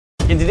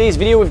In today's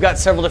video, we've got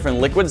several different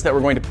liquids that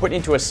we're going to put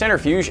into a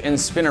centrifuge and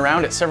spin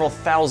around at several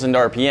thousand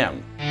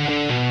RPM.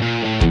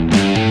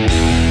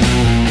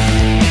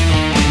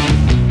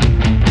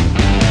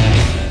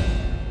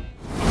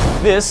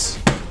 This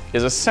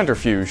is a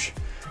centrifuge.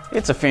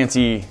 It's a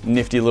fancy,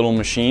 nifty little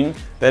machine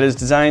that is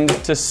designed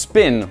to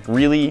spin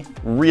really,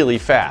 really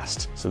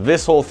fast. So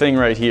this whole thing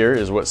right here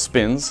is what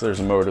spins. There's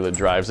a motor that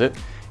drives it,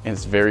 and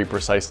it's very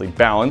precisely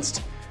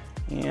balanced.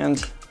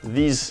 And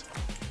these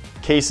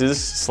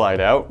cases slide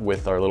out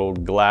with our little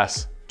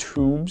glass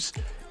tubes.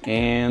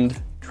 And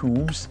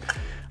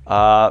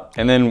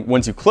then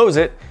once you close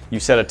it, you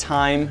set a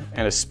time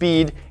and a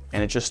speed,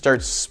 and it just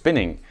starts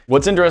spinning.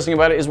 What's interesting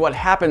about it is what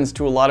happens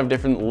to a lot of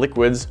different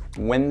liquids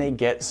when they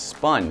get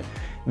spun.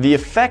 The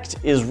effect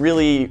is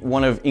really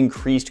one of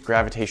increased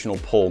gravitational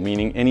pull,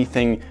 meaning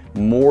anything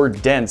more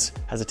dense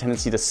has a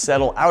tendency to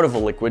settle out of a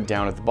liquid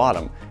down at the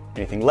bottom.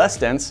 Anything less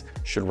dense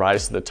should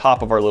rise to the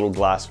top of our little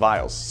glass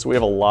vials. So we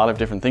have a lot of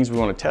different things we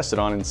want to test it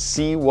on and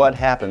see what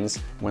happens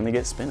when they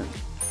get spinning.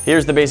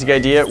 Here's the basic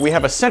idea. We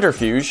have a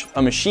centrifuge,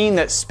 a machine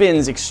that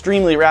spins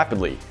extremely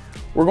rapidly.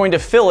 We're going to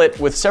fill it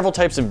with several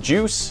types of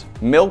juice,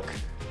 milk,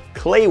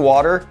 clay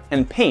water,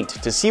 and paint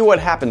to see what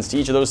happens to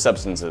each of those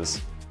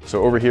substances.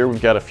 So over here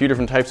we've got a few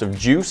different types of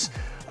juice.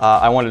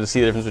 I wanted to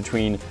see the difference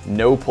between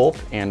no pulp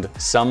and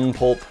some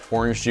pulp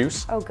orange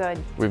juice. Oh, good.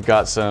 We've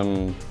got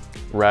some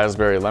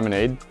raspberry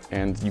lemonade,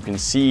 and you can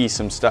see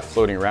some stuff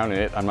floating around in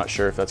it. I'm not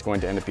sure if that's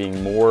going to end up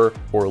being more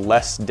or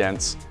less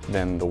dense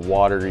than the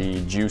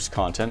watery juice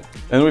content.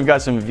 And then we've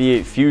got some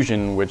V8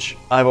 Fusion, which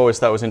I've always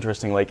thought was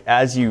interesting. Like,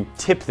 as you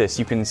tip this,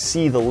 you can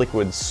see the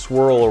liquid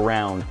swirl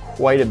around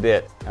quite a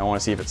bit. I want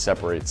to see if it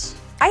separates.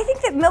 I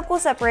think that milk will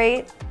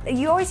separate.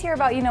 You always hear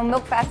about,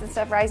 milk fats and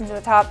stuff rising to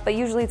the top, but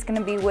usually it's going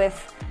to be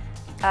with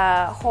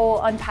whole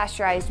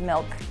unpasteurized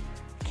milk.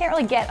 Can't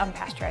really get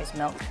unpasteurized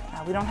milk.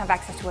 We don't have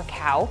access to a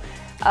cow.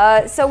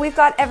 So we've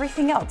got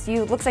everything else.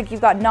 Looks like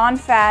you've got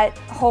non-fat,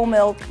 whole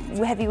milk,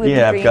 heavy whipping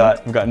cream. Yeah,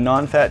 we've got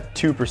non-fat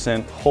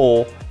 2%,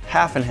 whole,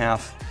 half and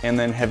half, and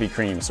then heavy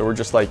cream. So we're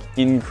just like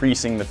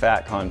increasing the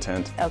fat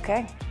content.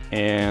 Okay.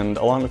 And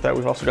along with that,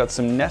 we've also got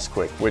some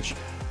Nesquik, which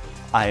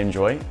I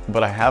enjoy,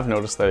 but I have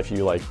noticed that if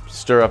you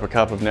stir up a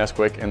cup of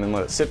Nesquik and then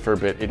let it sit for a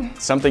bit,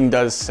 something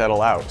does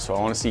settle out. So I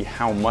want to see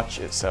how much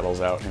it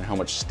settles out and how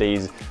much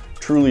stays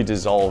truly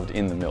dissolved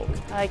in the milk.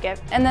 I like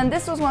it. And then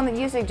this was one that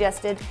you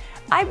suggested.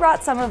 I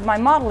brought some of my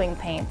modeling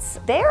paints.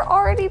 They're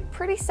already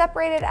pretty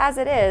separated as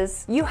it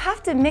is. You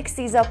have to mix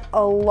these up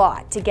a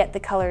lot to get the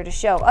color to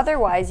show.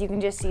 Otherwise, you can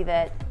just see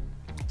that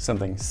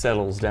something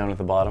settles down at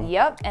the bottom.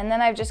 Yep, and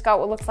then I've just got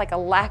what looks like a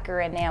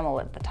lacquer enamel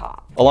at the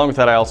top. Along with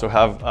that, I also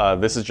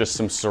have, this is just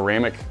some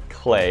ceramic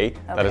clay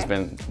that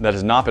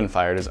has not been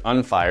fired, is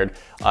unfired,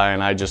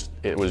 and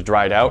it was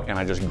dried out, and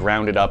I just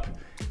ground it up.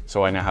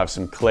 So I now have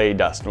some clay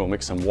dust, and we'll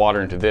mix some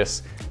water into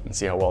this and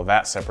see how well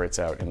that separates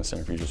out in the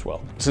centrifuge as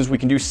well. Since we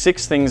can do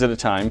 6 things at a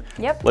time,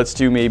 let's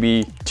do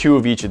maybe 2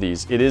 of each of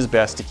these. It is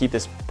best to keep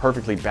this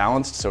perfectly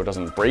balanced so it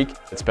doesn't break.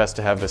 It's best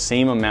to have the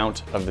same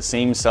amount of the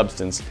same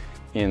substance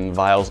in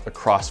vials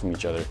across from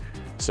each other.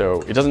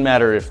 So it doesn't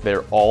matter if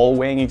they're all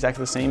weighing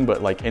exactly the same,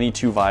 but like any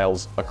 2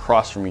 vials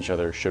across from each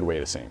other should weigh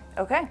the same.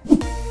 Okay.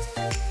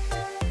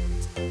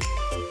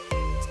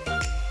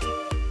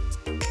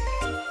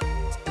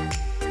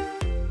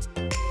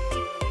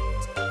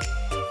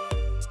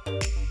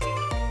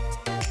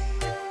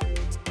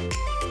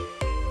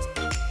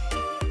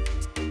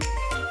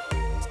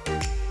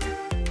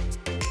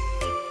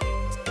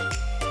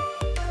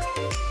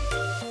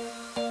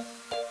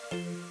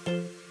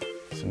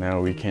 So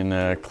now we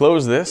can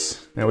close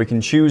this. Now we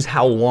can choose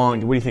how long.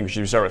 What do you think?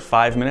 Should we start with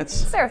 5 minutes?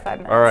 Start with 5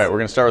 minutes. All right, we're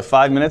gonna start with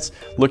 5 minutes.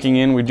 Looking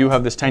in, we do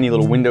have this tiny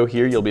little window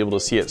here. You'll be able to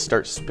see it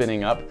start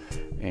spinning up,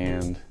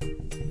 and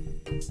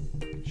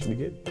should be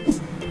good.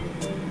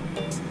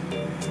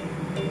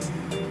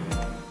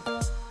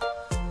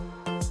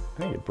 I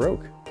think it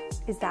broke.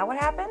 Is that what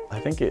happened? I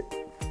think it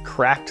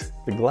cracked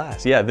the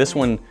glass. Yeah, this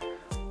one,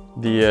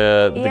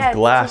 the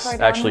glass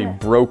actually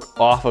broke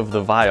off of the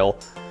vial,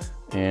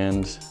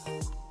 and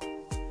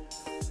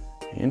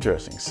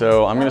interesting.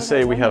 So I'm gonna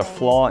say we had a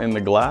flaw in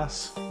the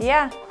glass.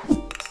 Yeah.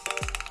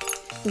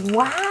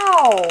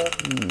 Wow.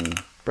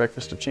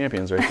 Breakfast of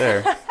champions right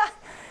there.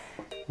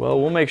 Well,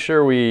 we'll make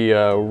sure we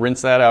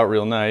rinse that out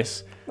real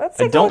nice.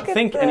 I don't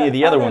think any of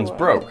the other ones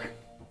broke.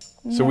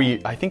 So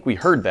I think we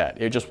heard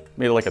that. It just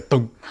made like a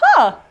thunk.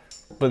 Huh.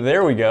 But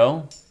there we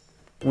go.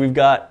 We've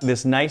got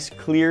this nice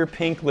clear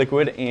pink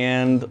liquid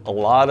and a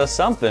lot of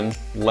something.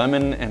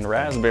 Lemon and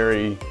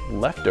raspberry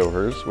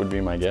leftovers would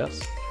be my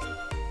guess.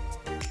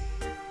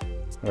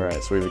 All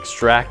right, so we've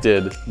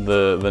extracted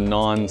the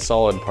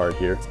non-solid part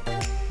here.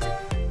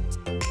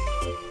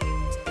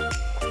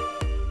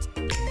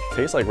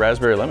 Tastes like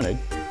raspberry lemonade.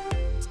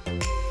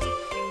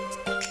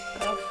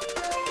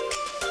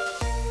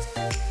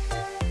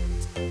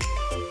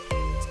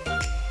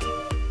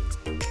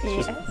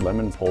 It's just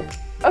lemon pulp.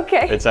 Okay.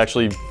 Okay. It's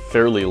actually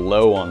fairly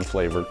low on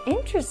flavor.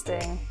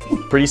 Interesting.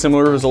 Pretty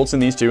similar results in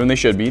these two, and they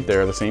should be.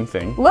 They're the same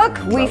thing. Look,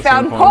 we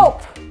found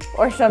pulp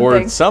or something.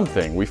 Or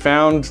something. We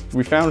found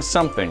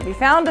something. We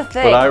found a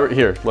thing. But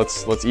here,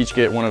 let's each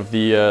get one of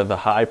the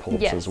high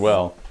pulps as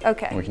well.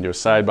 Okay. And we can do a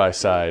side by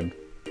side.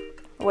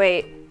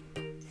 Wait.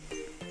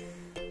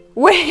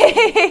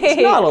 There's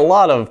not a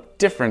lot of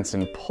difference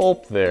in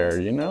pulp there,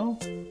 you know?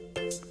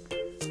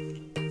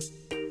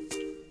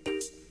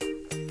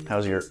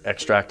 How's your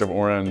extract of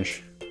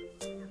orange?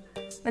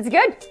 It's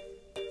good.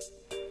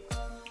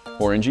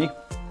 Orangey?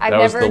 I've that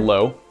was never the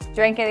low.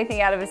 Drank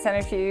anything out of a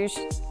centrifuge.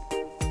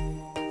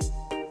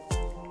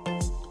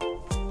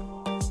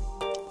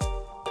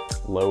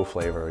 Low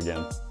flavor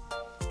again.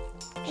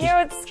 You know,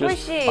 it's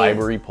Just squishy.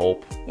 fibery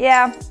pulp.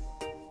 Yeah.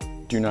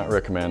 Do not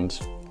recommend.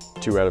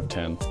 2 out of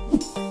 10.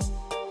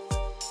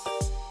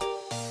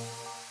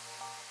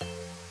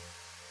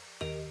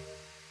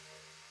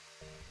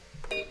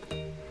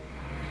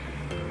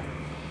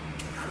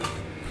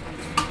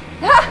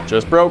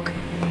 Just broke.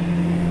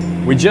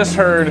 We just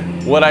heard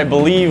what I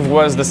believe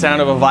was the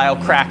sound of a vial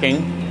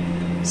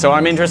cracking, so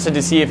I'm interested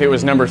to see if it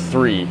was number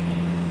 3.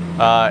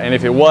 And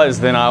if it was,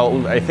 then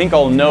I think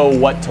I'll know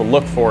what to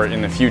look for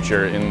in the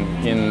future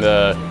in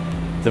the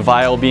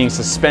vial being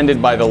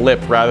suspended by the lip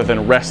rather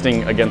than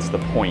resting against the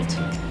point.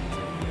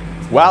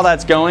 While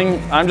that's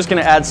going, I'm just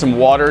going to add some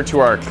water to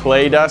our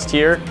clay dust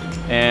here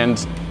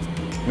and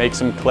make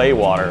some clay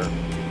water.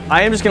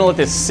 I am just going to let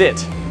this sit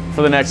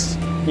for the next,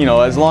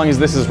 as long as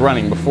this is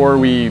running before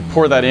we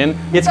pour that in.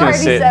 It's going to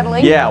sit.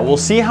 Settling. Yeah, we'll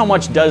see how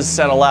much does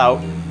settle out,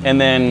 and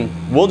then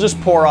we'll just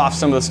pour off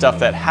some of the stuff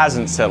that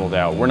hasn't settled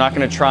out. We're not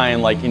going to try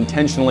and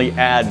intentionally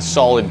add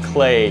solid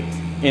clay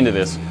into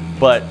this,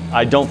 but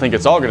I don't think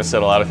it's all going to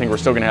settle out. I think we're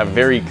still going to have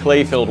very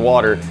clay-filled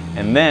water,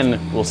 and then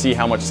we'll see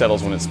how much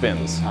settles when it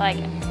spins. I like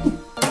it.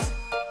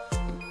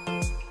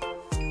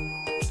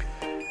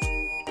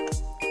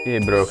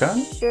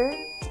 Broken. Sure.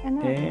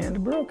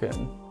 And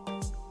broken.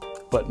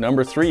 But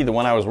number 3, the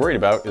one I was worried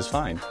about, is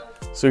fine.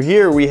 So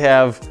here we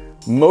have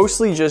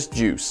mostly just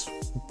juice.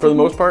 For the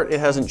most part, it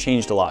hasn't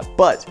changed a lot.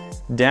 But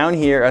down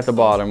here at the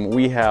bottom,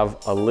 we have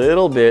a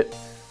little bit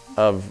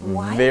of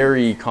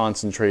very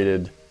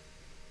concentrated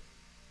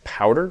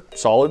powder,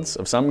 solids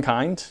of some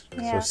kind.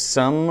 Yeah. So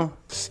some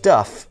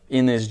stuff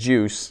in this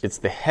juice, it's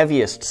the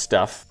heaviest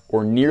stuff,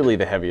 or nearly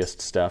the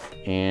heaviest stuff,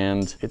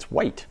 and it's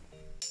white.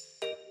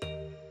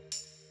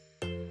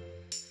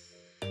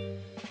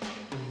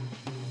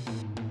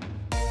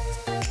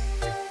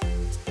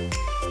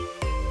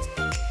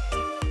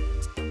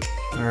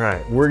 All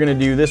right, we're gonna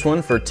do this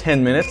one for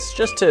 10 minutes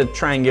just to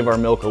try and give our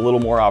milk a little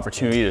more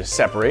opportunity to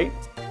separate.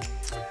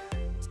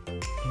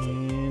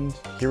 And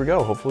here we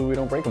go, hopefully we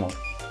don't break them all.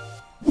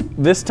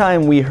 This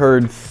time we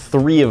heard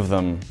 3 of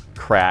them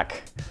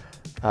crack,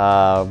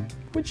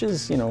 which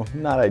is,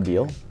 not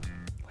ideal.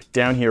 Like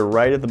down here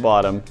right at the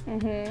bottom.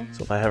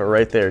 So if I have it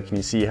right there, can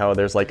you see how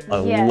there's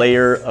a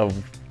layer of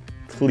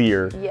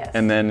clear,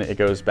 and then it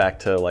goes back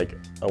to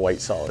a white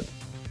solid.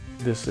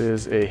 This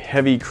is a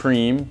heavy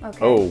cream. Okay.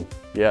 Oh,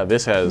 yeah,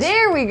 this has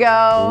There we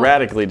go.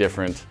 radically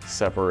different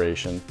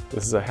separation.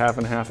 This is a half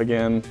and half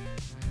again.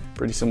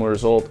 Pretty similar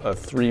result, a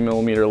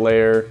 3mm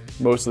layer,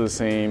 most of the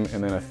same,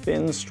 and then a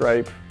thin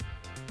stripe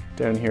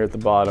down here at the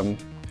bottom.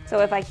 So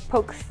if I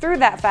poke through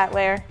that fat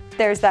layer,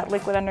 there's that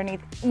liquid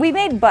underneath. We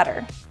made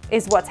butter,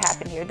 is what's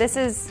happened here.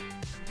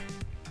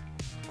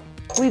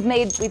 We've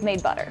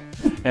made butter.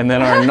 And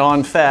then our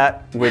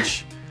non-fat,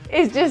 which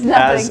It's just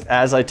nothing.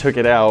 as I took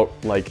it out,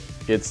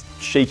 it's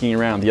shaking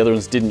around. The other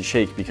ones didn't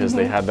shake because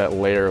they had that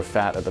layer of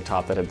fat at the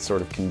top that had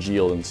sort of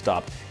congealed and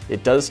stopped.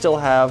 It does still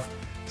have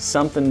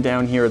something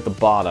down here at the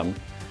bottom,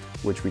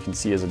 which we can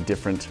see as a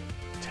different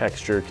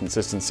texture,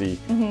 consistency,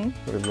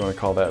 whatever you want to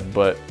call that.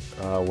 But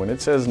when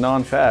it says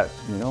non-fat,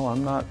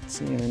 I'm not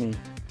seeing any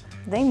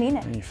They mean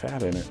it. any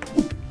fat in it.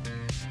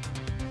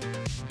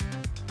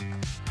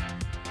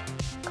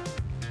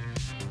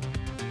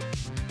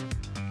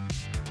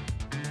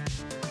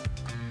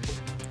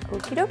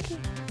 Okie dokie.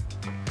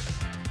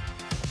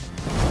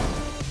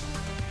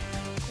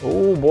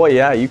 Oh boy,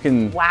 yeah, you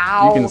can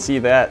Wow. you can see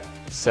that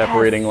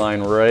separating line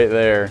right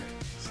there.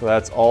 So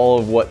that's all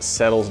of what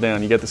settles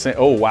down. You get the same.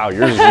 Oh wow,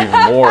 yours is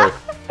even more.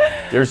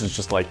 Yours is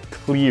just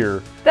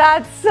clear.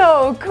 That's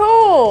so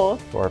cool.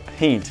 Our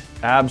paint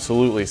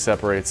absolutely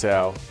separates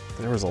out.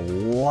 There was a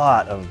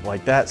lot of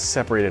that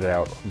separated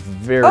out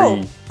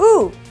very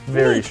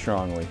Neat.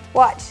 strongly.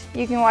 Watch.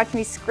 You can watch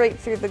me scrape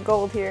through the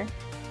gold here.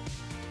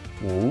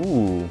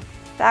 Ooh,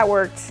 That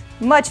worked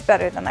much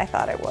better than I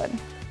thought it would.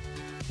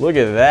 look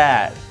at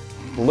that.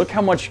 Look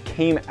how much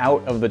came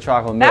out of the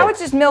chocolate milk. Now it's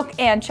just milk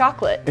and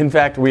chocolate. In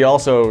fact, we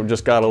also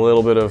just got a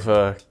little bit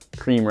of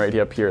cream right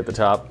up here at the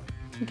top.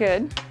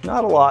 Good.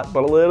 Not a lot,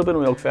 but a little bit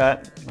of milk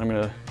fat. I'm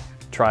gonna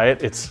try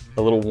it. It's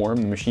a little warm.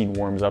 The machine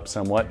warms up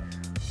somewhat.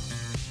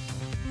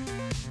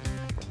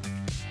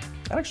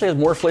 That actually has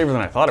more flavor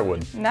than I thought it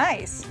would.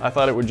 Nice. I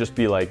thought it would just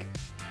be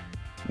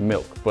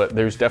milk, but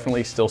there's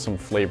definitely still some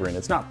flavor in it.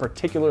 It's not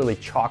particularly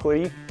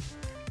chocolatey,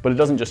 but it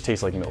doesn't just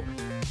taste like milk.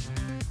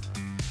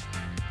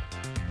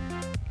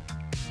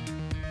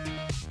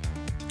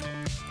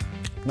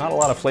 Not a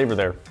lot of flavor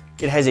there.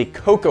 It has a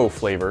cocoa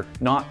flavor,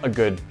 not a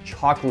good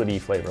chocolatey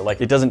flavor.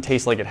 Like, it doesn't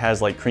taste like it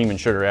has like cream and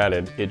sugar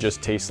added. It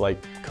just tastes like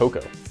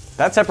cocoa.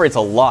 That separates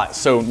a lot.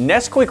 So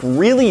Nesquik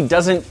really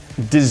doesn't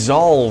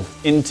dissolve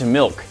into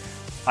milk.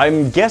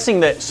 I'm guessing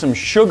that some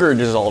sugar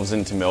dissolves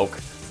into milk,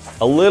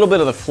 a little bit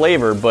of the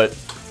flavor, but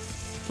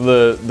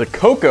the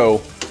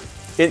cocoa,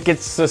 it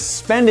gets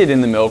suspended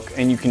in the milk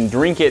and you can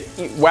drink it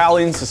while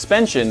in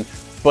suspension,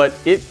 but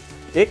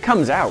it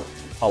comes out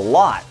a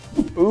lot.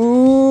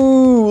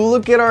 Ooh,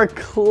 look at our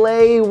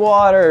clay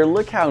water.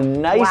 Look how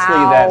nicely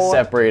that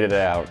separated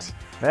out.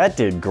 That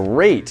did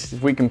great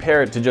if we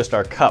compare it to just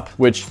our cup,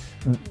 which,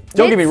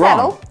 don't get me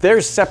wrong,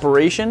 there's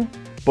separation,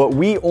 but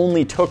we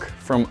only took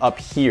from up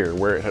here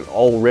where it had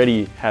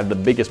already had the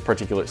biggest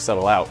particulate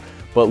settle out.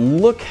 But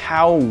look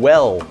how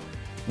well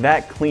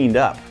that cleaned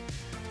up.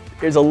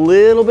 There's a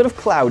little bit of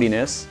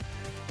cloudiness,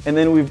 and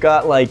then we've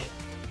got like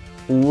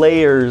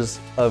layers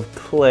of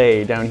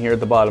clay down here at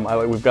the bottom.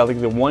 We've got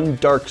like the one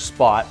dark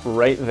spot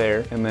right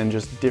there, and then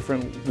just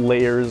different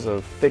layers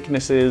of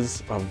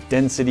thicknesses, of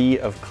density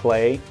of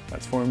clay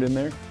that's formed in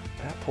there.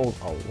 That pulled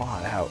a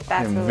lot out.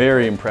 I'm really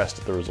very impressed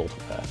with the result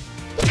of that.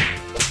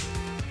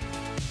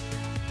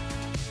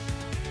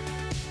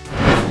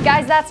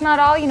 Guys, that's not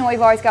all. You know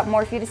we've always got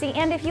more for you to see.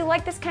 And if you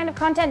like this kind of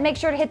content, make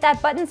sure to hit that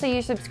button so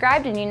you're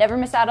subscribed and you never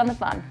miss out on the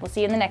fun. We'll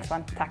see you in the next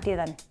one. Talk to you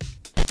then.